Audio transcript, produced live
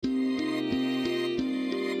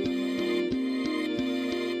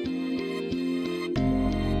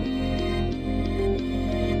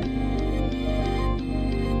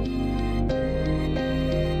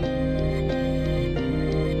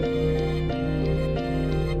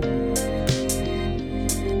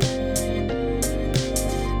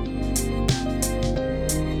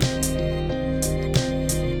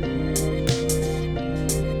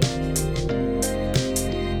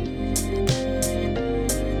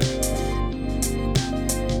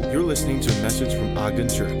listening to a message from Ogden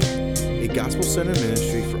Church, a gospel-centered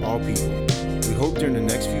ministry for all people. We hope during the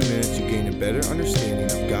next few minutes you gain a better understanding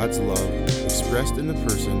of God's love expressed in the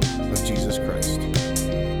person of Jesus Christ.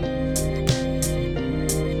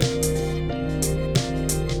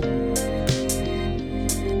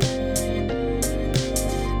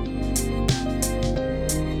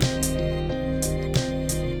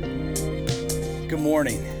 Good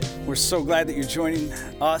morning. We're so glad that you're joining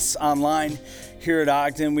us online here at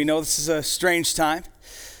Ogden. We know this is a strange time,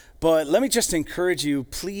 but let me just encourage you,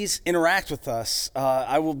 please interact with us.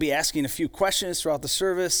 I will be asking a few questions throughout the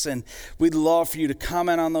service, and we'd love for you to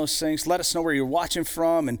comment on those things. Let us know where you're watching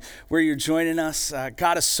from and where you're joining us.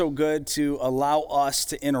 God is so good to allow us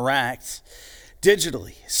to interact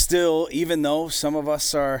digitally still, even though some of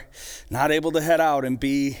us are not able to head out and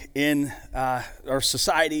be in our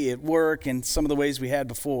society at work and some of the ways we had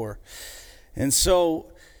before. And so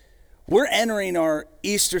we're entering our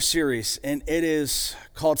Easter series, and it is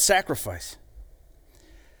called Sacrifice.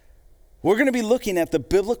 We're going to be looking at the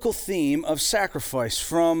biblical theme of sacrifice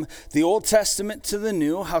from the Old Testament to the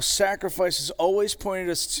New, how sacrifice has always pointed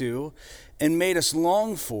us to and made us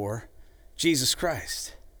long for Jesus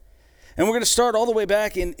Christ. And we're going to start all the way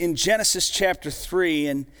back in Genesis chapter 3,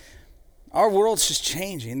 and our world's just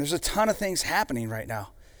changing. There's a ton of things happening right now.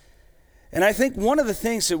 And I think one of the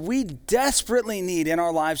things that we desperately need in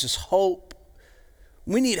our lives is hope.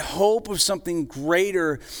 We need hope of something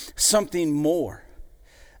greater, something more.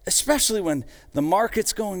 Especially when the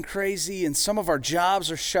market's going crazy and some of our jobs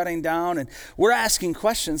are shutting down, and we're asking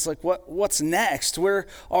questions like, what's next? Where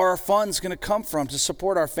are our funds going to come from to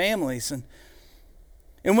support our families?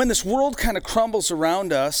 And when this world kind of crumbles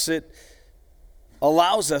around us, it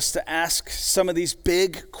allows us to ask some of these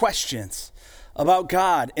big questions about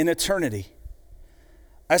God and eternity.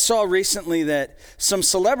 I saw recently that some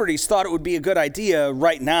celebrities thought it would be a good idea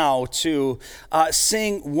right now to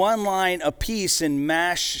sing one line apiece and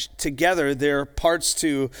mash together their parts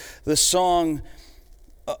to the song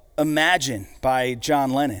Imagine by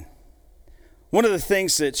John Lennon. One of the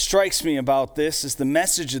things that strikes me about this is the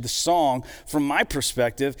message of the song, from my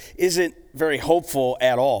perspective, isn't very hopeful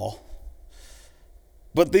at all.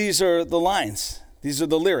 But these are the lines. These are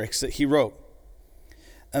the lyrics that he wrote.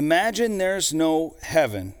 Imagine there's no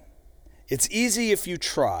heaven. It's easy if you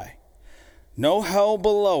try. No hell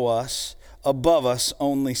below us, above us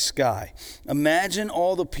only sky. Imagine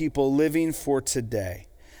all the people living for today.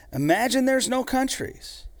 Imagine there's no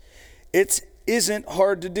countries. It isn't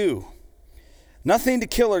hard to do. Nothing to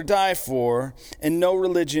kill or die for, and no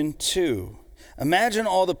religion too. Imagine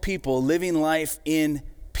all the people living life in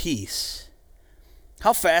peace.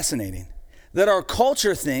 How fascinating that our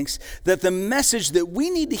culture thinks that the message that we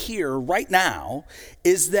need to hear right now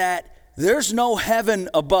is that there's no heaven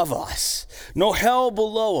above us, no hell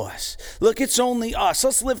below us. Look, it's only us.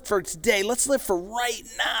 Let's live for today. Let's live for right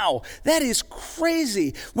now. That is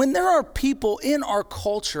crazy. When there are people in our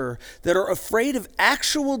culture that are afraid of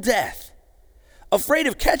actual death, afraid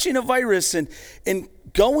of catching a virus and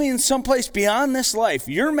going someplace beyond this life.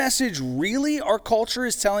 Your message, really, our culture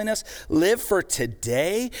is telling us, live for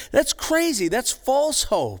today? That's crazy. That's false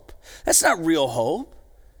hope. That's not real hope.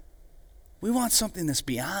 We want something that's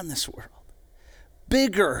beyond this world,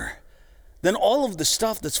 bigger than all of the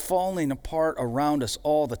stuff that's falling apart around us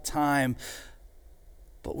all the time.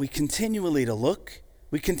 But we continually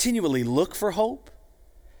look for hope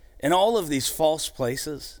in all of these false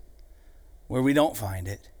places where we don't find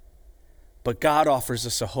it. But God offers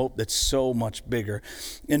us a hope that's so much bigger.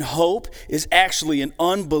 And hope is actually an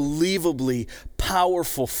unbelievably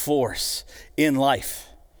powerful force in life.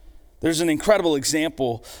 There's an incredible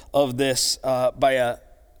example of this by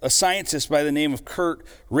a scientist by the name of Kurt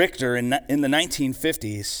Richter in the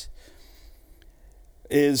 1950s.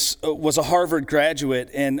 Was a Harvard graduate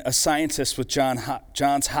and a scientist with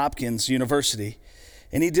Johns Hopkins University.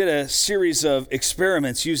 And he did a series of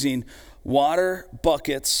experiments using water,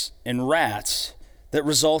 buckets, and rats that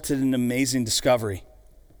resulted in an amazing discovery.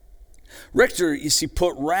 Richter, you see,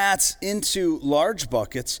 put rats into large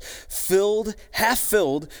buckets half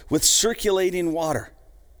filled with circulating water.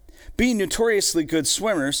 Being notoriously good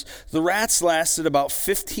swimmers, the rats lasted about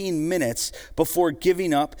 15 minutes before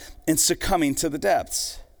giving up and succumbing to the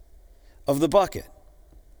depths of the bucket.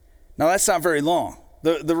 Now, that's not very long.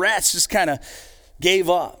 The rats just kind of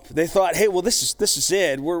gave up. They thought, hey, well, this is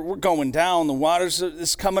it. We're going down. The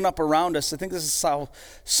water's coming up around us. I think this is how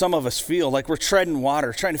some of us feel, like we're treading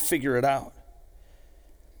water, trying to figure it out.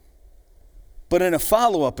 But in a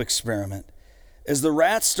follow-up experiment, as the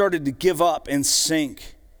rats started to give up and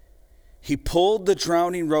sink, he pulled the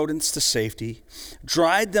drowning rodents to safety,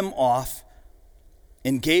 dried them off,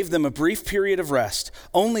 and gave them a brief period of rest,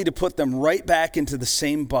 only to put them right back into the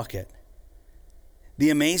same bucket. The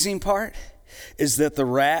amazing part is that the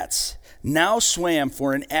rats now swam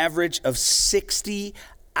for an average of 60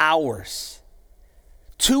 hours,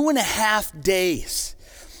 2.5 days.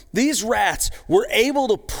 These rats were able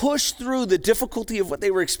to push through the difficulty of what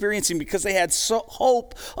they were experiencing because they had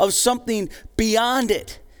hope of something beyond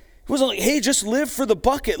it. It wasn't like, hey, just live for the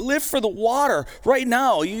bucket, live for the water right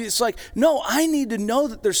now. It's like, no, I need to know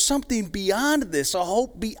that there's something beyond this, a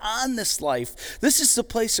hope beyond this life. This is the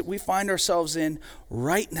place that we find ourselves in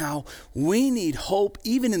right now. We need hope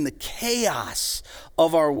even in the chaos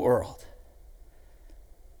of our world.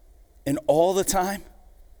 And all the time,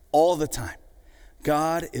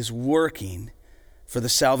 God is working for the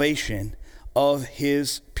salvation of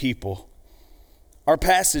his people. Our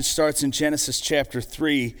passage starts in Genesis chapter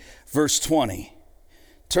 3, verse 20.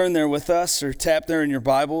 Turn there with us or tap there in your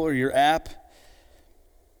Bible or your app.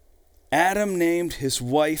 Adam named his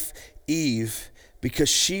wife Eve because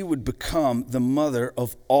she would become the mother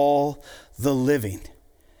of all the living.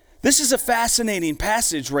 This is a fascinating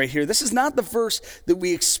passage right here. This is not the verse that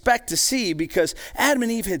we expect to see because Adam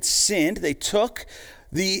and Eve had sinned. They took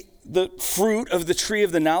the fruit of the tree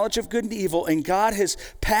of the knowledge of good and evil, and God has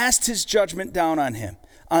passed his judgment down on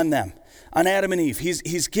them, on Adam and Eve.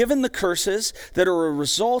 He's given the curses that are a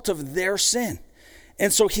result of their sin.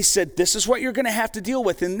 And so he said, this is what you're going to have to deal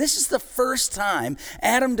with. And this is the first time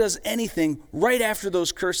Adam does anything right after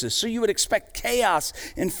those curses. So you would expect chaos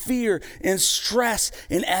and fear and stress.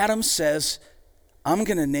 And Adam says, I'm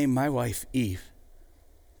going to name my wife Eve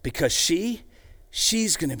because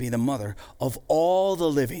she's going to be the mother of all the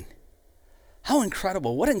living. How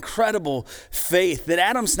incredible. What incredible faith that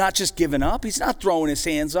Adam's not just giving up. He's not throwing his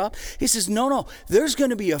hands up. He says, no, there's going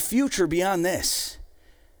to be a future beyond this.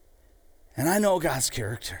 And I know God's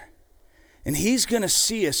character. And he's going to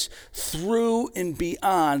see us through and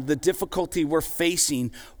beyond the difficulty we're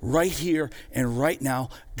facing right here and right now.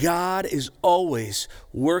 God is always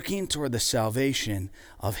working toward the salvation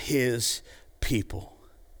of his people.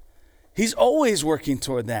 He's always working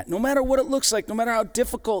toward that. No matter what it looks like, no matter how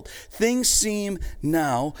difficult things seem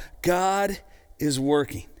now, God is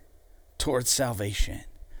working towards salvation.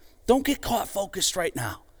 Don't get caught focused right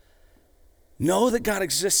now. Know that God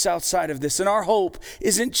exists outside of this, and our hope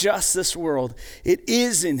isn't just this world. It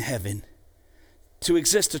is in heaven to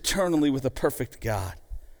exist eternally with a perfect God.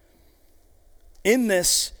 In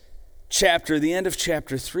this chapter, the end of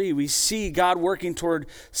chapter 3, we see God working toward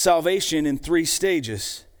salvation in 3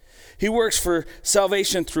 stages. He works for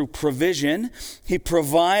salvation through provision. He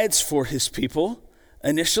provides for his people.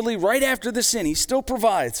 Initially, right after the sin, he still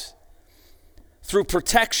provides. Through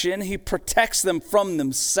protection, he protects them from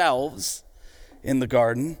themselves in the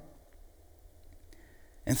garden.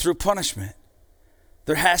 And through punishment,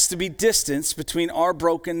 there has to be distance between our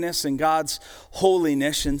brokenness and God's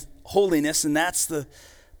holiness, and that's the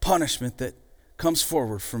punishment that comes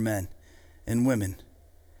forward for men and women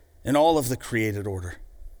in all of the created order.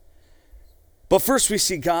 But first we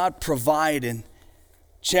see God provide in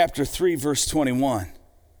chapter 3, verse 21.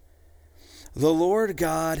 The Lord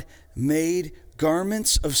God made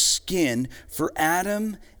garments of skin for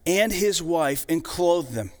Adam and his wife and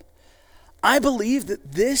clothed them. I believe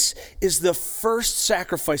that this is the first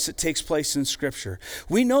sacrifice that takes place in Scripture.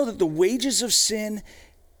 We know that the wages of sin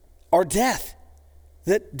are death,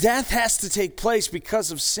 that death has to take place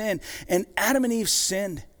because of sin, and Adam and Eve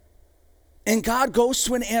sinned. And God goes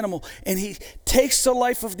to an animal and he takes the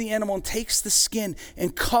life of the animal and takes the skin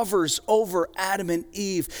and covers over Adam and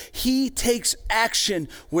Eve. He takes action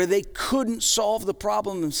where they couldn't solve the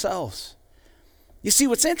problem themselves. You see,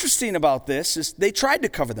 what's interesting about this is they tried to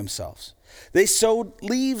cover themselves. They sewed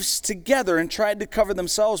leaves together and tried to cover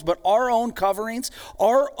themselves, but our own coverings,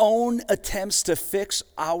 our own attempts to fix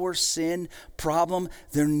our sin problem,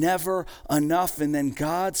 they're never enough. And then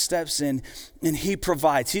God steps in and he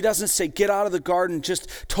provides. He doesn't say, get out of the garden just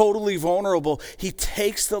totally vulnerable. He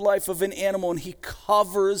takes the life of an animal and he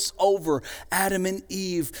covers over Adam and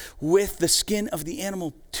Eve with the skin of the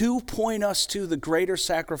animal to point us to the greater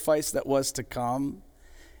sacrifice that was to come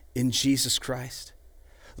in Jesus Christ.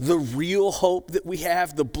 The real hope that we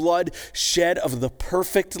have, the blood shed of the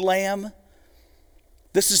perfect lamb.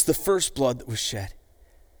 This is the first blood that was shed.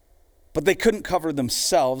 But they couldn't cover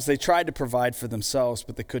themselves. They tried to provide for themselves,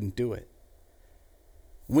 but they couldn't do it.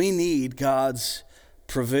 We need God's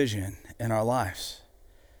provision in our lives.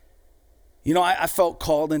 You know, I felt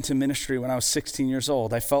called into ministry when I was 16 years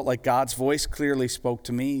old. I felt like God's voice clearly spoke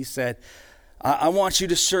to me. He said, I want you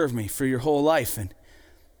to serve me for your whole life. And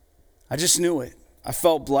I just knew it. I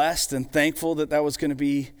felt blessed and thankful that that was going to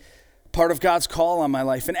be part of God's call on my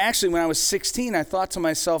life. And actually, when I was 16, I thought to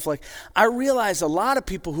myself, like, I realized a lot of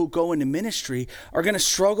people who go into ministry are going to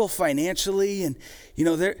struggle financially, and,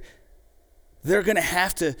 they're going to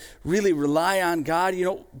have to really rely on God,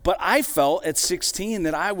 But I felt at 16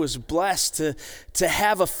 that I was blessed to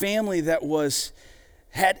have a family that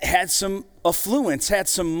had some affluence, had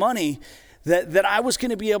some money, that I was going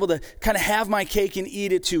to be able to kind of have my cake and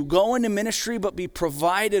eat it too, go into ministry but be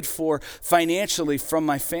provided for financially from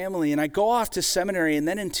my family. And I go off to seminary, and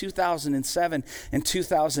then in 2007 and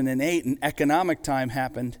 2008, an economic time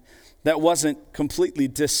happened that wasn't completely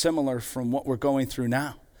dissimilar from what we're going through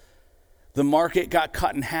now. The market got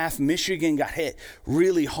cut in half. Michigan got hit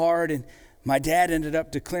really hard, and my dad ended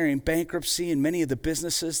up declaring bankruptcy, and many of the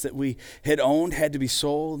businesses that we had owned had to be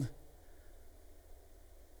sold.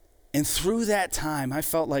 And through that time, I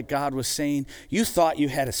felt like God was saying, you thought you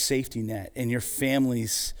had a safety net in your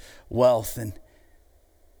family's wealth, and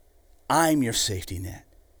I'm your safety net.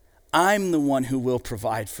 I'm the one who will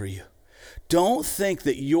provide for you. Don't think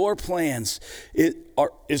that your plans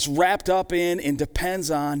is wrapped up in and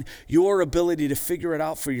depends on your ability to figure it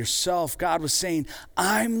out for yourself. God was saying,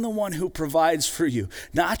 I'm the one who provides for you,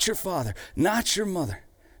 not your father, not your mother,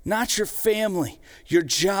 not your family, your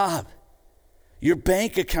job, your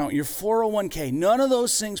bank account, your 401k. None of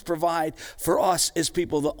those things provide for us as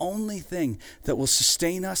people. The only thing that will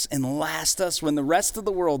sustain us and last us when the rest of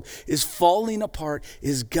the world is falling apart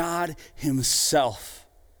is God himself.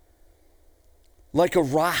 Like a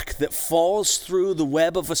rock that falls through the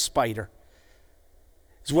web of a spider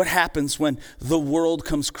is what happens when the world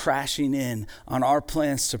comes crashing in on our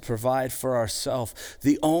plans to provide for ourselves.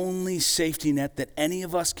 The only safety net that any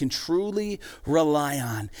of us can truly rely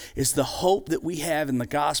on is the hope that we have in the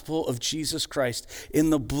gospel of Jesus Christ, in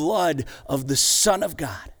the blood of the Son of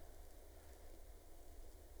God,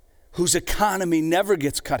 whose economy never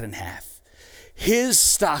gets cut in half. His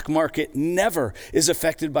stock market never is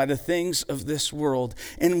affected by the things of this world.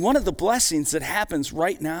 And one of the blessings that happens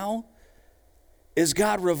right now is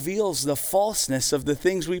God reveals the falseness of the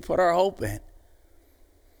things we put our hope in.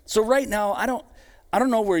 So right now, I don't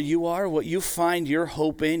know where you are, what you find your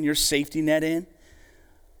hope in, your safety net in.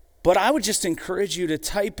 But I would just encourage you to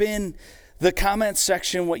type in the comment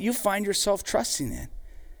section what you find yourself trusting in.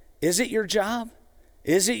 Is it your job?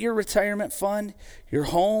 Is it your retirement fund, your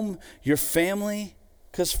home, your family?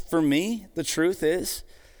 Because for me, the truth is,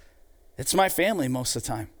 it's my family most of the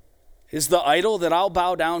time. Is the idol that I'll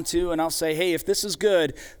bow down to and I'll say, hey, if this is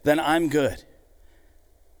good, then I'm good.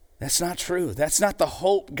 That's not true. That's not the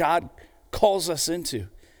hope God calls us into.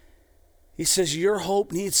 He says your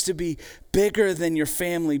hope needs to be bigger than your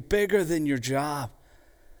family, bigger than your job.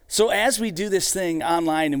 So as we do this thing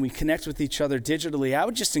online and we connect with each other digitally, I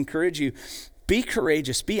would just encourage you, be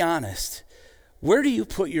courageous, be honest. Where do you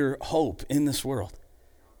put your hope in this world?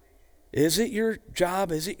 Is it your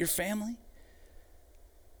job? Is it your family?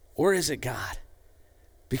 Or is it God?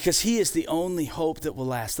 Because he is the only hope that will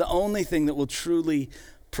last, the only thing that will truly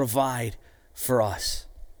provide for us.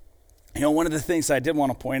 One of the things I did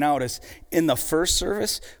want to point out is in the first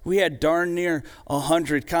service, we had darn near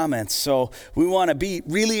 100 comments. So we want to be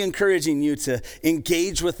really encouraging you to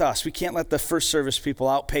engage with us. We can't let the first service people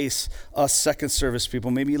outpace us second service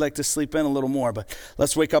people. Maybe you'd like to sleep in a little more, but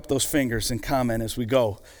let's wake up those fingers and comment as we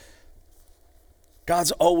go.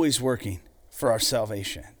 God's always working for our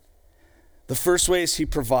salvation. The first way is he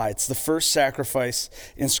provides. The first sacrifice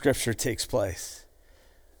in Scripture takes place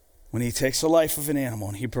when he takes the life of an animal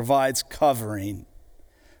and he provides covering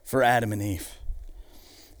for Adam and Eve.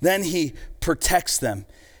 Then he protects them.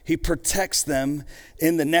 He protects them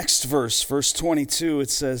in the next verse, verse 22. It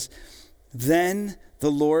says, then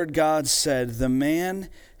the Lord God said, the man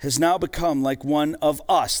has now become like one of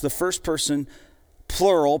us. The first person,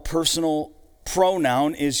 plural, personal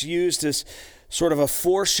pronoun is used as sort of a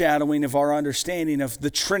foreshadowing of our understanding of the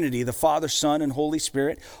Trinity, the Father, Son, and Holy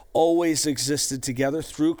Spirit, always existed together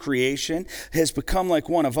through creation, has become like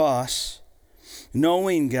one of us,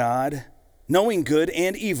 knowing God, knowing good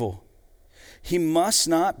and evil. He must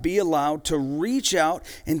not be allowed to reach out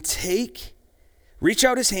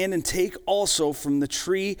his hand and take also from the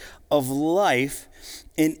tree of life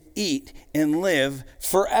and eat and live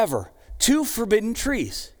forever. Two forbidden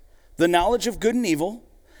trees, the knowledge of good and evil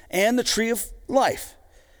and the tree of life.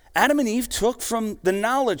 Adam and Eve took from the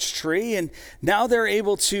knowledge tree, and now they're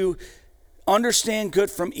able to understand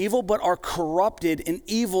good from evil, but are corrupted in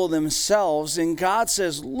evil themselves. And God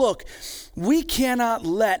says, look, we cannot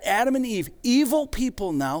let Adam and Eve, evil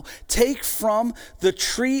people now, take from the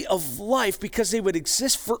tree of life because they would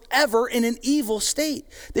exist forever in an evil state.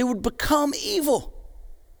 They would become evil.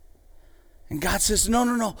 And God says,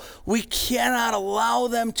 no. We cannot allow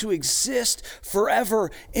them to exist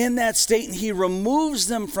forever in that state. And he removes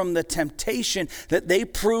them from the temptation that they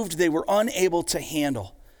proved they were unable to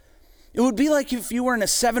handle. It would be like if you were in a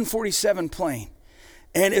 747 plane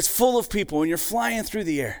and it's full of people and you're flying through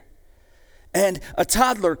the air. And a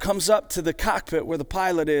toddler comes up to the cockpit where the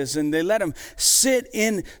pilot is, and they let him sit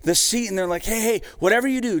in the seat, and they're like, hey, whatever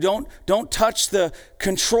you do, don't touch the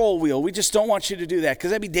control wheel. We just don't want you to do that, because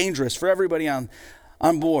that'd be dangerous for everybody on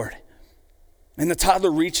board. And the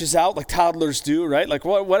toddler reaches out like toddlers do, right? Like,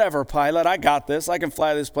 whatever, pilot, I got this. I can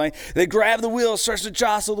fly this plane. They grab the wheel, starts to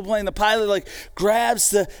jostle the plane. The pilot grabs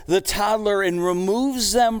the toddler and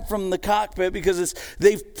removes them from the cockpit because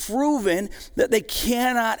they've proven that they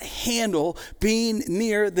cannot handle being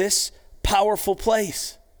near this powerful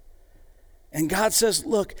place. And God says,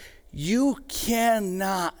 look, you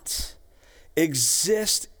cannot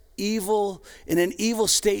exist in an evil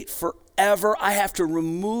state forever. I have to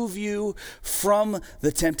remove you from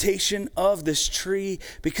the temptation of this tree,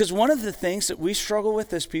 because one of the things that we struggle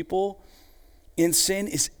with as people in sin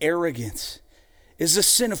is arrogance, is the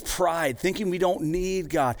sin of pride, thinking we don't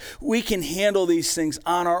need God. We can handle these things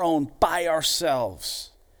on our own by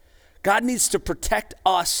ourselves. God needs to protect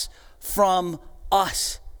us from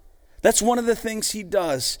us. That's one of the things he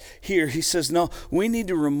does here. He says, no, we need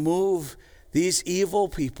to remove these evil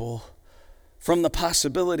people from the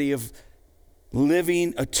possibility of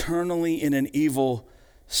living eternally in an evil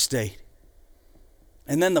state.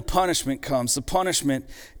 And then the punishment comes. The punishment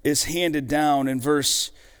is handed down in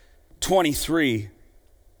verse 23.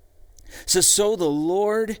 It says, so the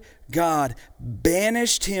Lord God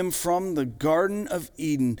banished him from the Garden of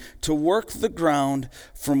Eden to work the ground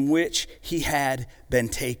from which he had been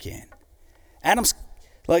taken. Adam's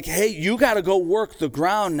like, hey, you got to go work the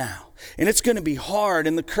ground now. And it's going to be hard,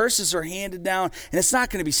 and the curses are handed down, and it's not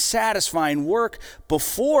going to be satisfying. Work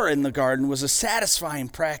before in the garden was a satisfying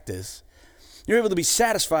practice. You're able to be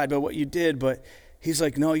satisfied by what you did, but he's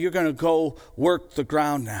like, no, you're going to go work the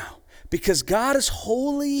ground now. Because God is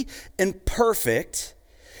holy and perfect,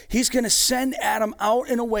 he's going to send Adam out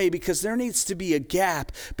in a way, because there needs to be a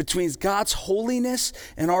gap between God's holiness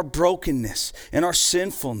and our brokenness and our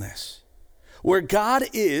sinfulness. Where God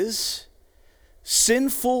is,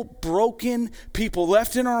 sinful, broken people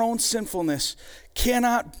left in our own sinfulness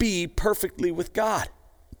cannot be perfectly with God.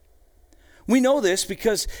 We know this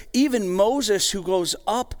because even Moses, who goes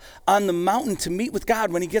up on the mountain to meet with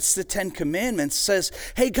God when he gets the 10 Commandments, says,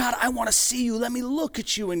 hey, God, I want to see you. Let me look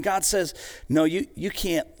at you. And God says, no, you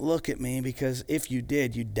can't look at me, because if you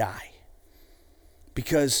did, you'd die.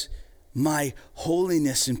 Because my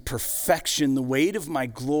holiness and perfection, the weight of my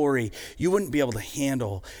glory, you wouldn't be able to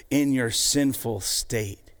handle in your sinful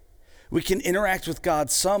state. We can interact with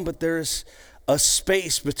God some, but there's a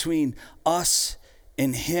space between us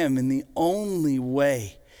and him. And the only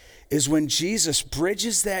way is when Jesus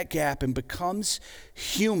bridges that gap and becomes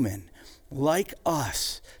human like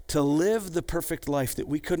us to live the perfect life that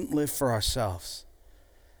we couldn't live for ourselves.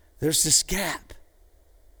 There's this gap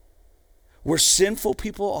where sinful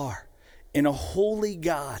people are and a holy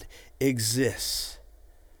God exists.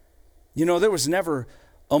 You know, there was never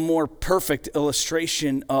a more perfect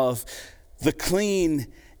illustration of the clean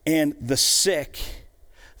and the sick,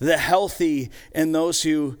 the healthy and those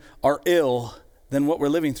who are ill, than what we're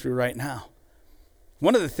living through right now.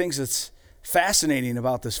 One of the things that's fascinating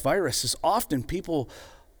about this virus is often people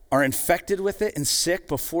are infected with it and sick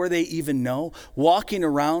before they even know, walking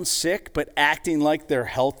around sick but acting like they're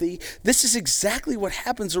healthy. This is exactly what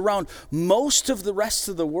happens around most of the rest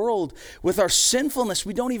of the world. With our sinfulness,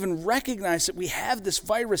 we don't even recognize that we have this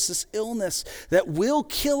virus, this illness that will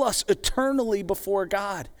kill us eternally before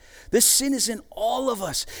God. This sin is in all of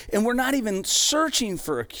us, and we're not even searching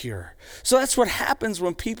for a cure. So that's what happens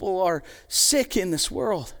when people are sick in this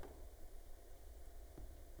world.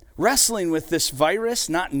 Wrestling with this virus,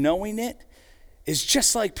 not knowing it, is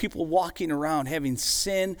just like people walking around having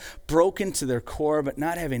sin broken to their core, but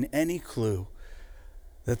not having any clue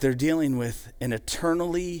that they're dealing with an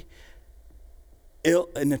eternal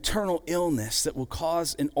illness that will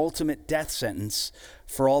cause an ultimate death sentence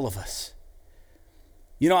for all of us.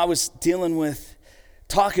 You know, I was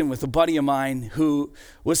talking with a buddy of mine who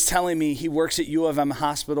was telling me he works at U of M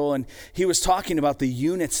hospital, and he was talking about the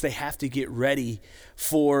units they have to get ready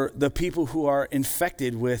for the people who are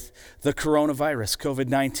infected with the coronavirus,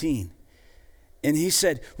 COVID-19. And he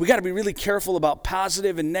said, we got to be really careful about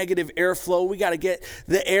positive and negative airflow. We got to get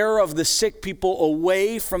the air of the sick people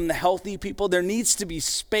away from the healthy people. There needs to be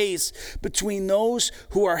space between those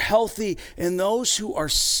who are healthy and those who are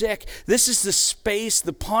sick. This is the space,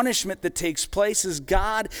 the punishment that takes place as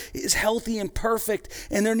God is healthy and perfect,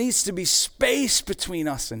 and there needs to be space between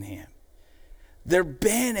us and him. They're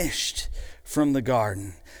banished from the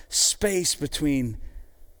garden. Space between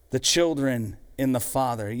the children in the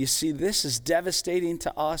Father. You see, this is devastating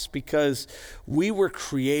to us because we were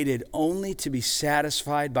created only to be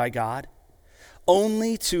satisfied by God,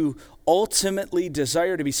 only to ultimately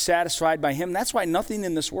desire to be satisfied by him. That's why nothing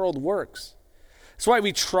in this world works. That's why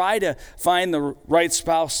we try to find the right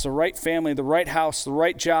spouse, the right family, the right house, the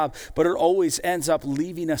right job, but it always ends up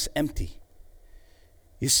leaving us empty.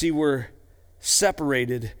 You see, we're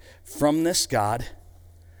separated from this God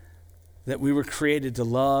that we were created to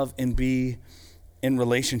love and be in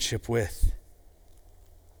relationship with.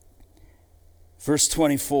 Verse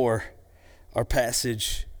 24, our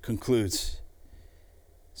passage concludes.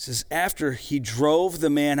 It says, after he drove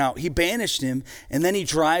the man out, he banished him, and then he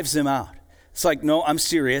drives him out. It's like, no, I'm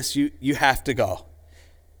serious. You have to go.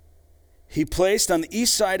 He placed on the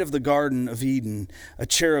east side of the Garden of Eden a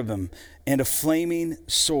cherubim and a flaming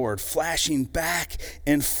sword, flashing back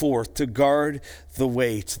and forth to guard the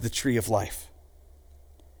way to the tree of life.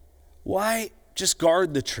 Why just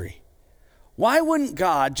guard the tree? Why wouldn't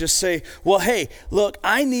God just say, well, hey, look,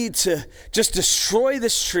 I need to just destroy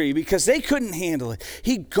this tree because they couldn't handle it.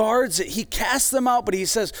 He guards it. He casts them out, but he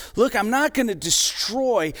says, look, I'm not going to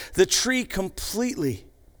destroy the tree completely.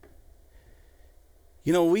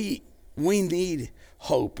 You know, we need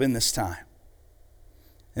hope in this time.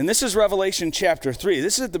 And this is Revelation chapter 3.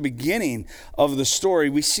 This is at the beginning of the story.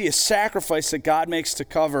 We see a sacrifice that God makes to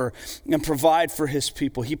cover and provide for his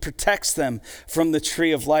people. He protects them from the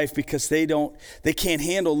tree of life because they can't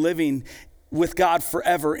handle living with God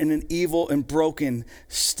forever in an evil and broken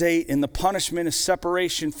state. And the punishment is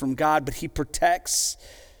separation from God, but he protects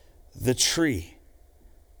the tree.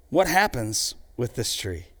 What happens with this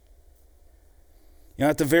tree? You know,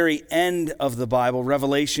 at the very end of the Bible,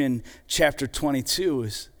 Revelation chapter 22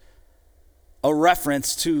 is a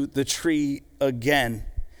reference to the tree again.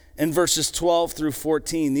 In verses 12 through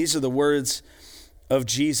 14, these are the words of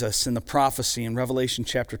Jesus in the prophecy in Revelation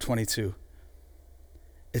chapter 22.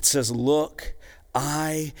 It says, look,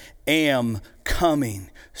 I am coming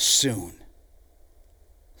soon.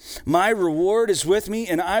 My reward is with me,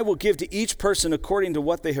 and I will give to each person according to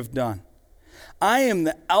what they have done. I am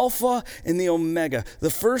the Alpha and the Omega, the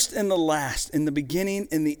first and the last, and the beginning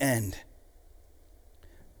and the end.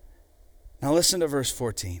 Now listen to verse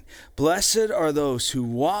 14. Blessed are those who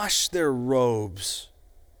wash their robes,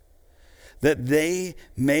 that they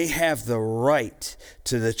may have the right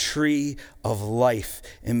to the tree of life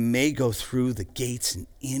and may go through the gates and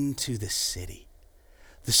into the city.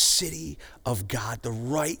 The city of God, the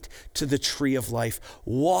right to the tree of life.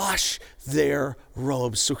 Wash their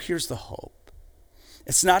robes. So here's the hope.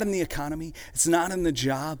 It's not in the economy. It's not in the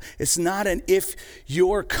job. It's not in if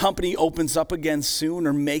your company opens up again soon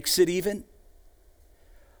or makes it even.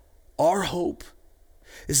 Our hope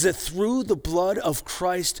is that through the blood of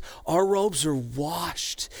Christ, our robes are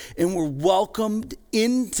washed and we're welcomed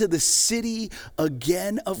into the city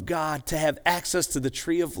again of God to have access to the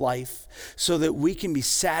tree of life so that we can be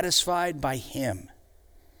satisfied by him.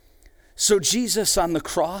 So Jesus on the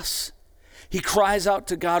cross, he cries out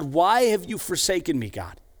to God, why have you forsaken me,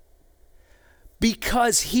 God?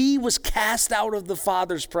 Because he was cast out of the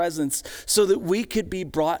Father's presence so that we could be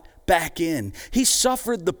brought back in. He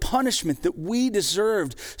suffered the punishment that we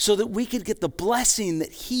deserved so that we could get the blessing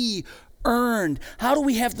that he earned. How do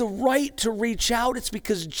we have the right to reach out? It's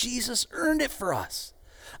because Jesus earned it for us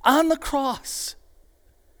on the cross.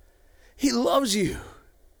 He loves you.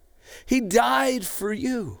 He died for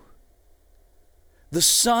you. The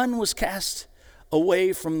Son was cast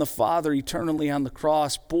away from the Father eternally on the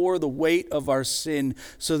cross, bore the weight of our sin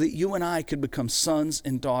so that you and I could become sons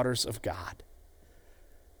and daughters of God.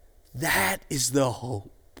 That is the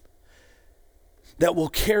hope that will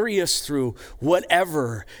carry us through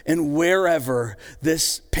whatever and wherever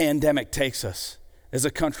this pandemic takes us as a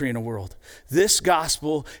country and a world. This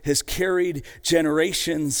gospel has carried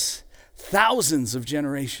generations, thousands of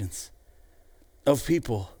generations of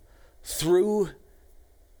people through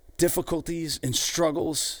difficulties and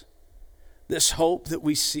struggles. This hope that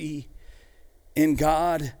we see in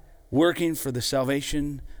God working for the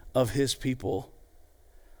salvation of his people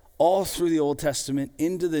all through the Old Testament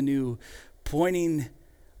into the New, pointing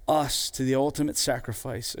us to the ultimate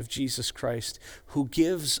sacrifice of Jesus Christ, who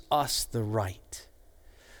gives us the right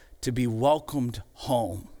to be welcomed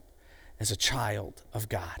home as a child of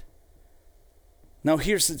God. Now,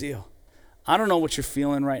 here's the deal. I don't know what you're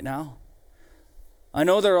feeling right now. I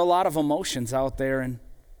know there are a lot of emotions out there, and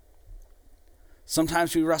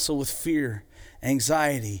sometimes we wrestle with fear,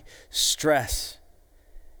 anxiety, stress.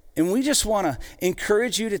 And we just want to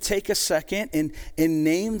encourage you to take a second and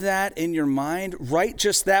name that in your mind. Write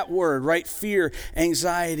just that word, write fear,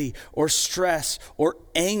 anxiety, or stress, or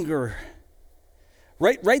anger.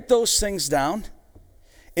 Write those things down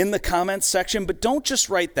in the comments section, but don't just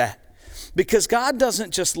write that, because God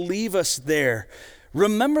doesn't just leave us there.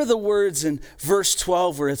 Remember the words in verse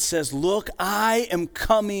 12 where it says, look, I am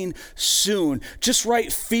coming soon. Just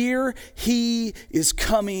write fear, he is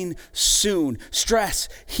coming soon. Stress,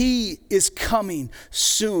 he is coming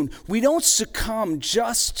soon. We don't succumb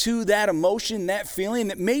just to that emotion, that feeling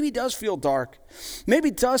that maybe does feel dark,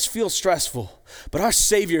 maybe does feel stressful, but our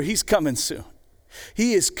Savior, he's coming soon.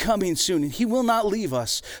 He is coming soon, and he will not leave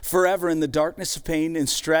us forever in the darkness of pain and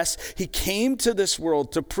stress. He came to this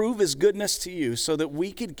world to prove his goodness to you so that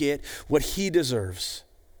we could get what he deserves.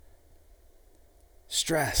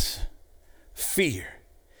 Stress, fear.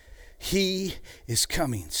 He is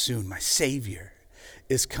coming soon. My Savior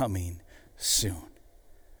is coming soon.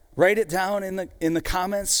 Write it down in the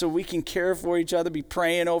comments so we can care for each other, be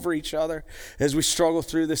praying over each other as we struggle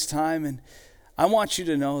through this time. And I want you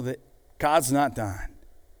to know that God's not done.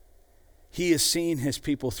 He has seen his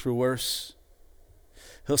people through worse.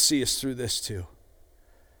 He'll see us through this too.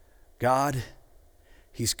 God,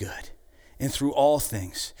 he's good. And through all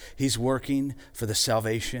things, he's working for the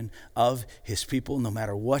salvation of his people. No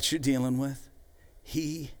matter what you're dealing with,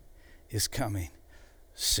 he is coming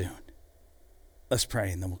soon. Let's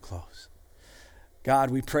pray and then we'll close.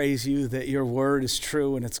 God, we praise you that your word is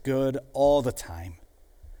true and it's good all the time.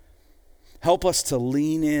 Help us to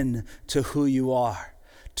lean in to who you are,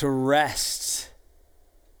 to rest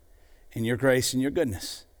in your grace and your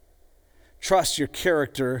goodness. Trust your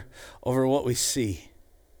character over what we see.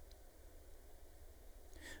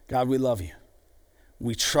 God, we love you.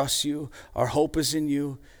 We trust you. Our hope is in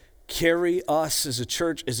you. Carry us as a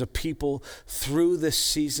church, as a people, through this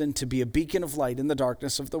season to be a beacon of light in the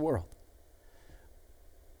darkness of the world.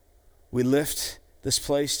 We lift this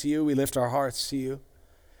place to you. We lift our hearts to you.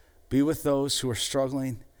 Be with those who are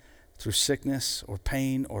struggling through sickness or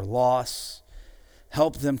pain or loss.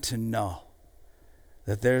 Help them to know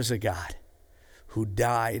that there's a God who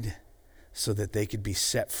died so that they could be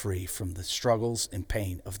set free from the struggles and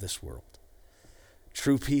pain of this world.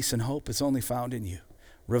 True peace and hope is only found in you.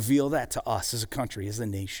 Reveal that to us as a country, as a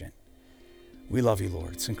nation. We love you,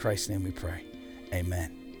 Lord. It's in Christ's name we pray.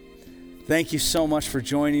 Amen. Thank you so much for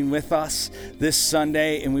joining with us this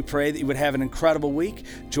Sunday, and we pray that you would have an incredible week.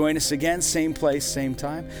 Join us again, same place, same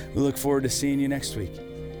time. We look forward to seeing you next week.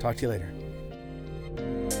 Talk to you later.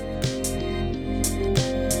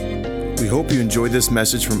 We hope you enjoyed this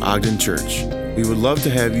message from Ogden Church. We would love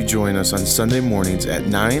to have you join us on Sunday mornings at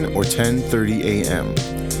 9 or 10:30 a.m.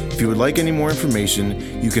 If you would like any more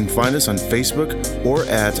information, you can find us on Facebook or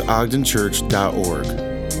at ogdenchurch.org.